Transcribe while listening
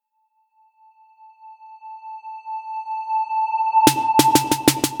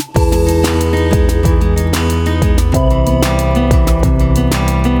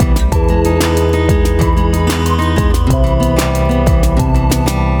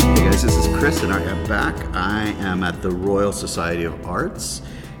Chris, and I am back. I am at the Royal Society of Arts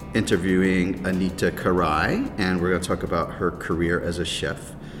interviewing Anita Kerai, and we're going to talk about her career as a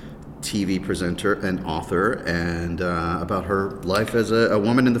chef, TV presenter, and author, and about her life as a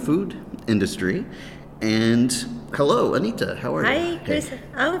woman in the food industry. And hello, Anita. How are you? Hi, Chris. Hey.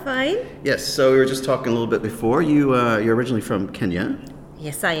 I'm fine. Yes, so we were just talking a little bit before. You're originally from Kenya.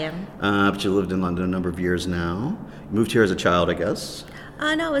 Yes, I am. But you lived in London a number of years now. You moved here as a child, I guess.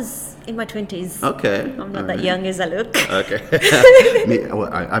 No, I was in my 20s. Okay. I'm not that young as I look. Okay.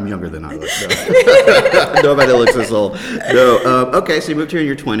 I'm younger than I look. No. Nobody looks this old. No. Okay, so you moved here in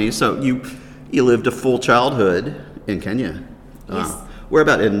your 20s. So you lived a full childhood in Kenya. Yes. Where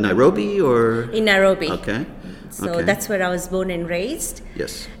about? In Nairobi or? In Nairobi. Okay. So that's where I was born and raised.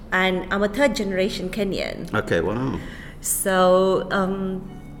 Yes. And I'm a third generation Kenyan. Okay, wow. So,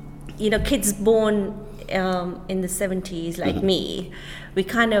 kids born in the 70s like me, we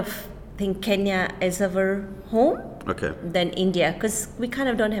kind of think Kenya is our home than India, because we kind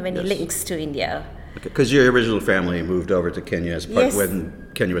of don't have any links to India. Okay, because your original family moved over to Kenya as part Yes. when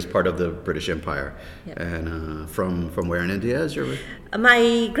Kenya was part of the British Empire. Yep. And from where in India is your?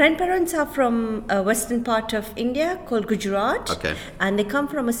 My grandparents are from a western part of India called Gujarat. Okay. And they come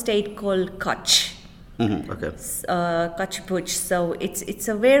from a state called Kutch. Mm-hmm. Okay. Kutch Butch. So it's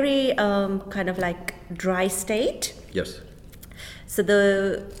a very kind of like dry state. Yes. So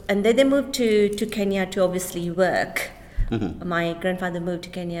then they moved to Kenya to obviously work. Mm-hmm. My grandfather moved to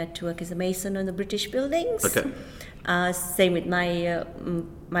Kenya to work as a mason on the British buildings. Okay. Same with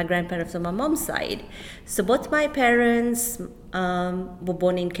my grandparents on my mom's side. So both my parents were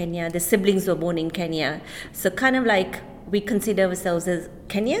born in Kenya. The siblings were born in Kenya. So kind of like we consider ourselves as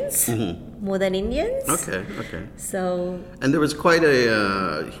Kenyans more than Indians. Okay. So. And there was quite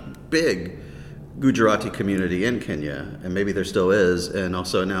a big Gujarati community in Kenya, and maybe there still is, and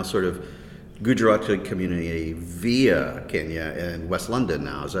also now sort of Gujarati community via Kenya in West London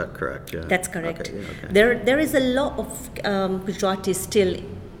now. Is that correct? Yeah. That's correct. Okay. There is a lot of Gujaratis still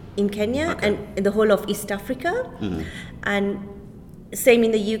in Kenya and in the whole of East Africa, and same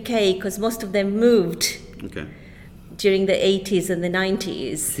in the UK, because most of them moved during the 80s and the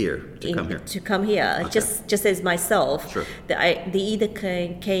 90s to come here. Okay. just as myself. Sure. They either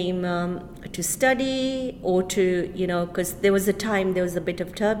came to study or to, because there was a bit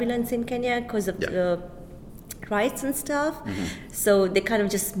of turbulence in Kenya because of the riots and stuff. So they kind of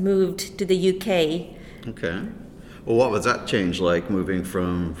just moved to the UK. Okay. Well, what was that change like, moving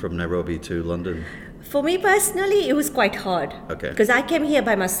from Nairobi to London? For me personally, it was quite hard. Okay. Because I came here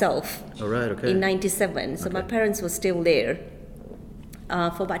by myself. Oh, right, okay. In 97. So my parents were still there.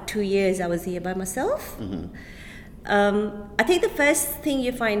 For about 2 years, I was here by myself. I think the first thing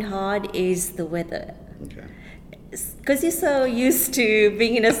you find hard is the weather. Okay. Because you're so used to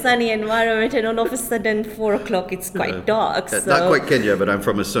being in a sunny environment, and all of a sudden 4 o'clock it's quite dark. So. Not quite Kenya, but I'm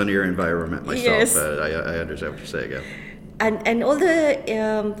from a sunnier environment myself. Yes. I understand what you're saying. Yeah. And all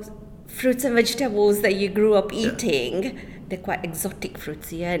the fruits and vegetables that you grew up eating, they're quite exotic fruits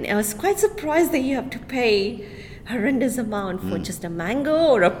here. And I was quite surprised that you have to pay horrendous amount for just a mango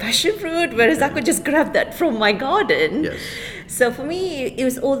or a passion fruit, whereas I could just grab that from my garden. Yes. So for me, it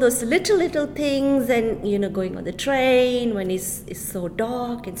was all those little things, and going on the train when it's so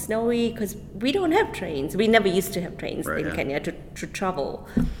dark and snowy, because we don't have trains. We never used to have trains in Kenya to travel.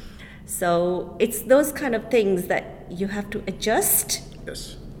 So it's those kind of things that you have to adjust.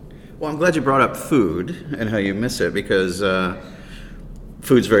 Yes. Well, I'm glad you brought up food and how you miss it, because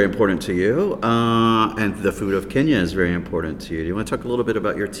food's very important to you, and the food of Kenya is very important to you. Do you want to talk a little bit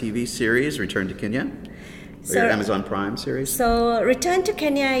about your TV series, Return to Kenya? Your Amazon Prime series? So Return to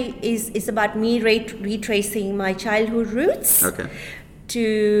Kenya is about me retracing my childhood roots. Okay.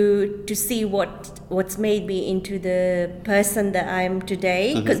 To see what's made me into the person that I am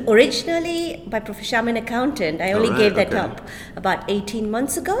today. Because originally, by profession, I'm an accountant. I only gave that up about 18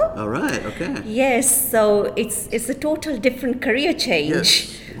 months ago. All right, okay. Yes, so it's a total different career change.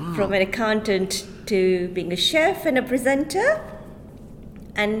 Yes. Wow. From an accountant to being a chef and a presenter.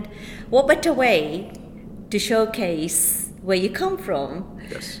 And what better way to showcase where you come from?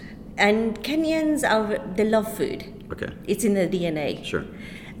 Yes. And Kenyans, they love food. Okay. It's in the DNA. Sure.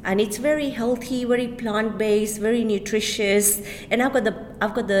 And it's very healthy, very plant-based, very nutritious. And I've got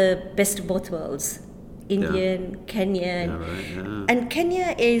the best of both worlds. Indian, Kenyan. And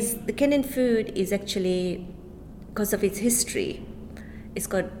the Kenyan food is actually, because of its history, it's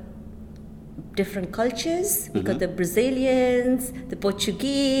got different cultures. We've got the Brazilians, the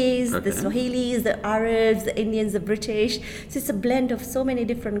Portuguese, the Swahilis, the Arabs, the Indians, the British. So it's a blend of so many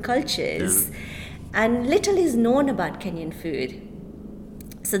different cultures. And little is known about Kenyan food.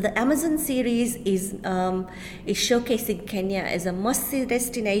 So the Amazon series is showcasing Kenya as a must-see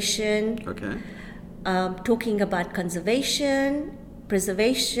destination. Okay. Talking about conservation,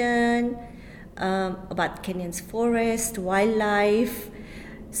 preservation, about Kenyan's forest, wildlife.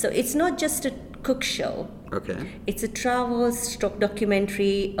 So it's not just a cook show. Okay. It's a travel, stock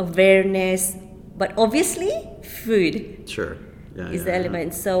documentary, awareness, but obviously food Sure. is the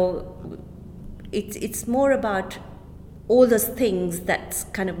element. So it's more about all those things that's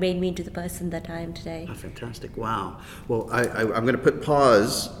kind of made me into the person that I am today. Oh, fantastic. Wow. Well, I'm going to put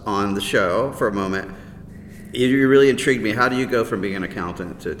pause on the show for a moment. You really intrigued me. How do you go from being an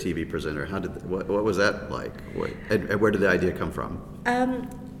accountant to a TV presenter? What was that like? And where did the idea come from?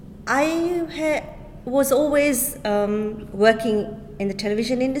 I was always working in the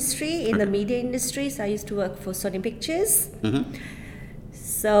television industry, in the media industry. So I used to work for Sony Pictures. Mm-hmm.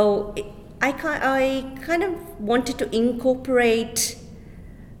 So I kind of wanted to incorporate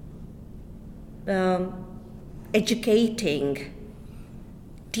educating,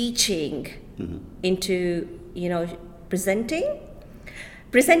 teaching into, presenting.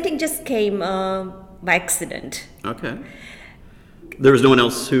 Presenting just came by accident. Okay. There was no one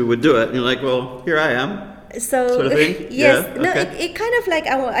else who would do it. And you're like, well, here I am. So, sort of thing? yes. Yeah? No, Okay. it kind of like,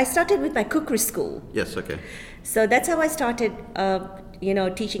 I started with my cookery school. Yes, okay. So that's how I started,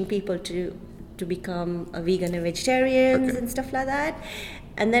 teaching people to become a vegan and vegetarians and stuff like that.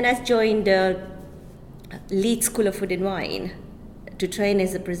 And then I joined Leeds School of Food and Wine to train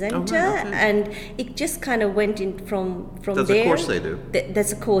as a presenter, and it just kind of went in from That's there. a course they do.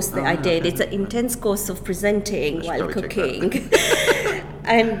 That's a course that I did. It's an intense course of presenting while cooking.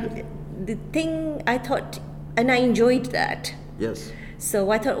 And the thing I thought, and I enjoyed that. Yes.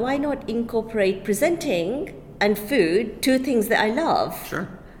 So I thought, why not incorporate presenting and food, two things that I love? Sure.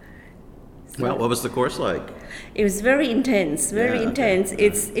 Well, what was the course like? It was very intense, very intense. Okay.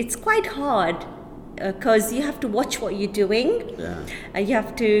 It's quite hard because you have to watch what you're doing. Yeah. And you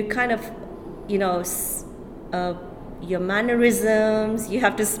have to kind of, your mannerisms, you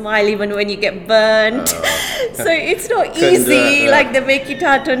have to smile even when you get burnt. So it's not easy like they make it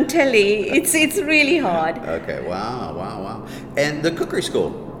out on telly. It's really hard. Okay, wow. And the cookery school,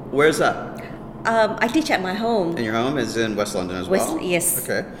 where's that? I teach at my home. And your home is in West London as well? Yes.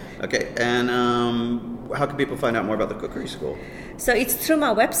 Okay. And how can people find out more about the cookery school? So it's through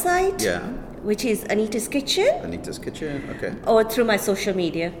my website, which is Anita's Kitchen. Anita's Kitchen, okay. Or through my social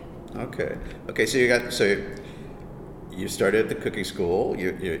media. Okay, so you started the cooking school,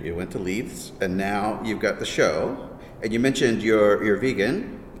 you went to Leeds, and now you've got the show. And you mentioned you're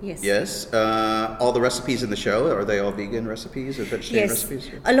vegan. Yes. Yes. All the recipes in the show, are they all vegan recipes or vegetarian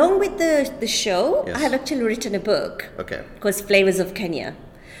recipes? Along with the show, Yes. I have actually written a book. Okay. Called Flavors of Kenya.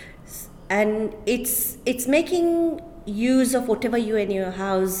 And it's making use of whatever you in your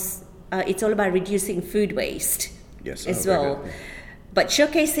house. It's all about reducing food waste. Yes. As well. But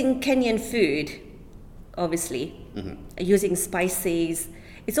showcasing Kenyan food, obviously, using spices.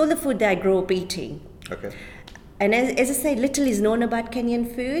 It's all the food that I grew up eating. Okay. And as I say, little is known about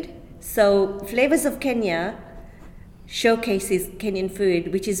Kenyan food. So Flavors of Kenya showcases Kenyan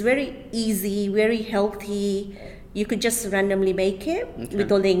food, which is very easy, very healthy. You could just randomly make it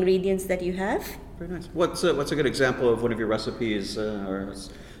with all the ingredients that you have. Very nice. What's a good example of one of your recipes or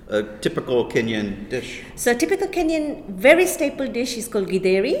a typical Kenyan dish? So a typical Kenyan, very staple dish is called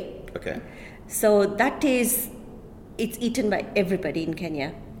githeri. Okay. So that is, it's eaten by everybody in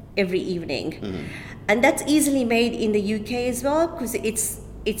Kenya every evening. And that's easily made in the UK as well because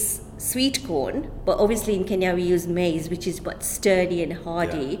it's sweet corn, but obviously in Kenya we use maize, which is but sturdy and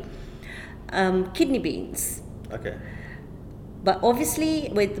hardy. Kidney beans. Okay. But obviously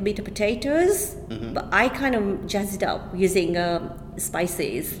with a bit of potatoes, but I kind of jazz it up using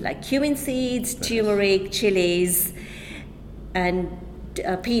spices like cumin seeds, turmeric, chilies, and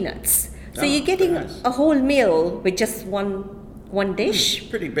peanuts. So you're getting a whole meal with just one dish.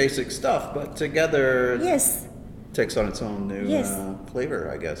 Pretty basic stuff, but together Yes. takes on its own new Yes. flavor,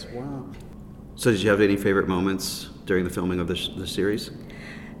 I guess. Wow. So did you have any favorite moments during the filming of the series?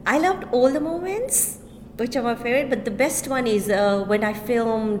 I loved all the moments, which are my favorite, but the best one is when I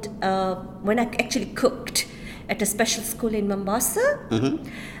filmed, when I actually cooked at a special school in Mombasa.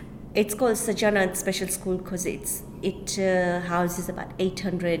 It's called Sajana Special School because it houses about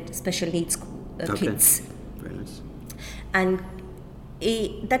 800 special needs kids. Very nice. And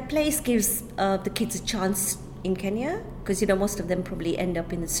that place gives the kids a chance in Kenya because most of them probably end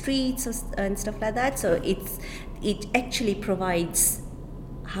up in the streets and stuff like that. So it actually provides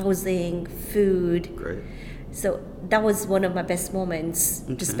housing, food. Great. So that was one of my best moments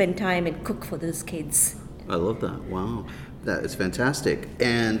to spend time and cook for those kids. I love that. Wow. That is fantastic.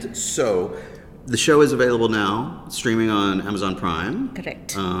 And so the show is available now, streaming on Amazon Prime.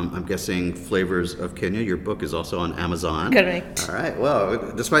 Correct. I'm guessing Flavors of Kenya. Your book is also on Amazon. Correct. All right.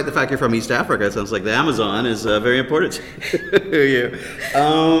 Well, despite the fact you're from East Africa, it sounds like the Amazon is very important to you.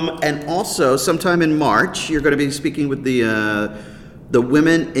 And also, sometime in March, you're going to be speaking with the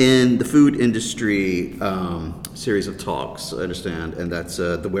Women in the Food Industry series of talks, I understand, and that's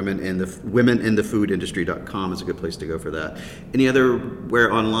the womeninthefoodindustry.com is a good place to go for that. Any other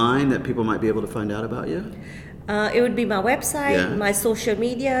where online that people might be able to find out about you? It would be my website, my social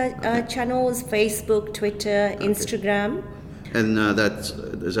media channels, Facebook, Twitter, Instagram. And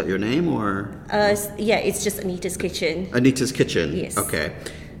is that your name or? Yeah, it's just Anita's Kitchen. Anita's Kitchen. Yes. Okay.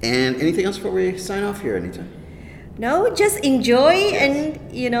 And anything else before we sign off here, Anita? No, just enjoy, and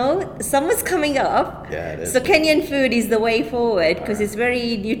summer's coming up. Yeah, it is. So Kenyan food is the way forward because it's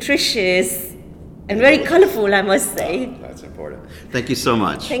very nutritious and very colorful, I must say. That's important. Thank you so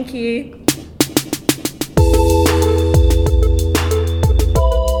much. Thank you.